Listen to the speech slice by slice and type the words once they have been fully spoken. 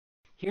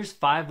Here's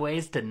 5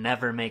 ways to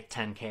never make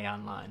 10K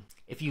online.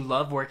 If you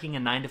love working a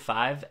 9 to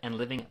 5 and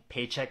living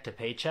paycheck to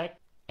paycheck,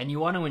 and you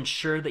want to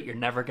ensure that you're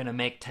never going to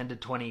make 10 to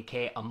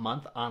 20K a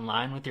month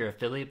online with your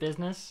affiliate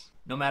business,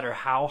 no matter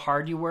how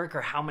hard you work or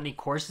how many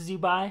courses you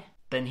buy,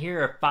 then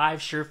here are 5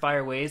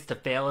 surefire ways to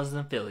fail as an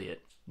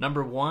affiliate.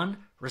 Number 1,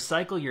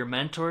 recycle your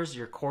mentors,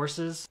 your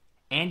courses,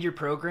 and your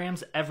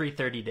programs every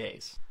 30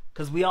 days.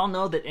 Because we all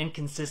know that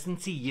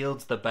inconsistency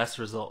yields the best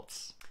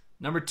results.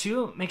 Number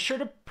 2, make sure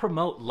to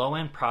promote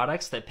low-end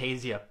products that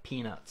pays you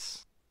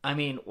peanuts. I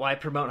mean, why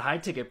promote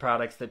high-ticket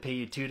products that pay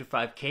you 2 to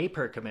 5K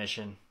per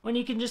commission when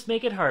you can just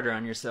make it harder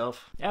on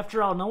yourself?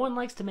 After all, no one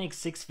likes to make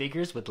 6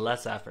 figures with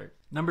less effort.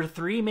 Number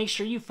 3, make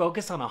sure you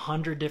focus on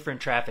 100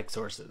 different traffic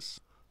sources.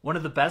 One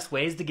of the best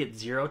ways to get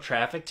 0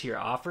 traffic to your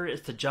offer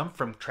is to jump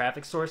from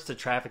traffic source to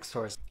traffic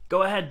source.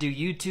 Go ahead, do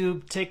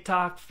YouTube,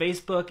 TikTok,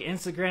 Facebook,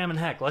 Instagram, and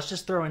heck, let's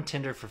just throw in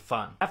Tinder for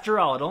fun. After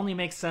all, it only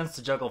makes sense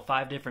to juggle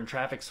 5 different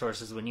traffic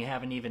sources when you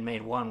haven't even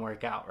made one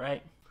work out,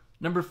 right?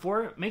 Number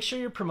 4, make sure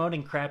you're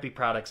promoting crappy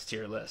products to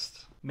your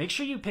list. Make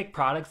sure you pick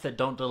products that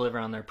don't deliver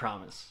on their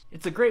promise.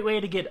 It's a great way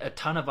to get a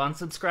ton of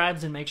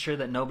unsubscribes and make sure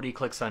that nobody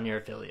clicks on your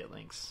affiliate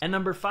links. And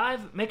number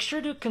 5, make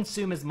sure to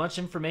consume as much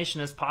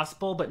information as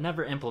possible but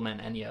never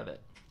implement any of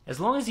it. As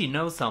long as you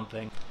know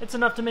something, it's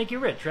enough to make you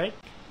rich, right?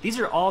 These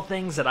are all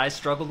things that I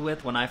struggled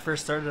with when I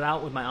first started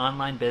out with my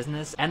online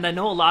business, and I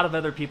know a lot of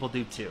other people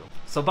do too.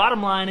 So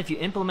bottom line, if you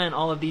implement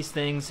all of these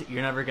things,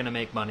 you're never going to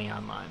make money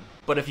online.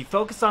 But if you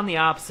focus on the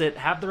opposite,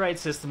 have the right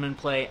system in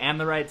play and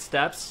the right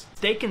steps,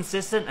 stay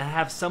consistent and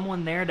have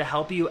someone there to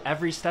help you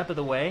every step of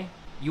the way,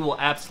 you will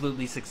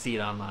absolutely succeed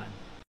online.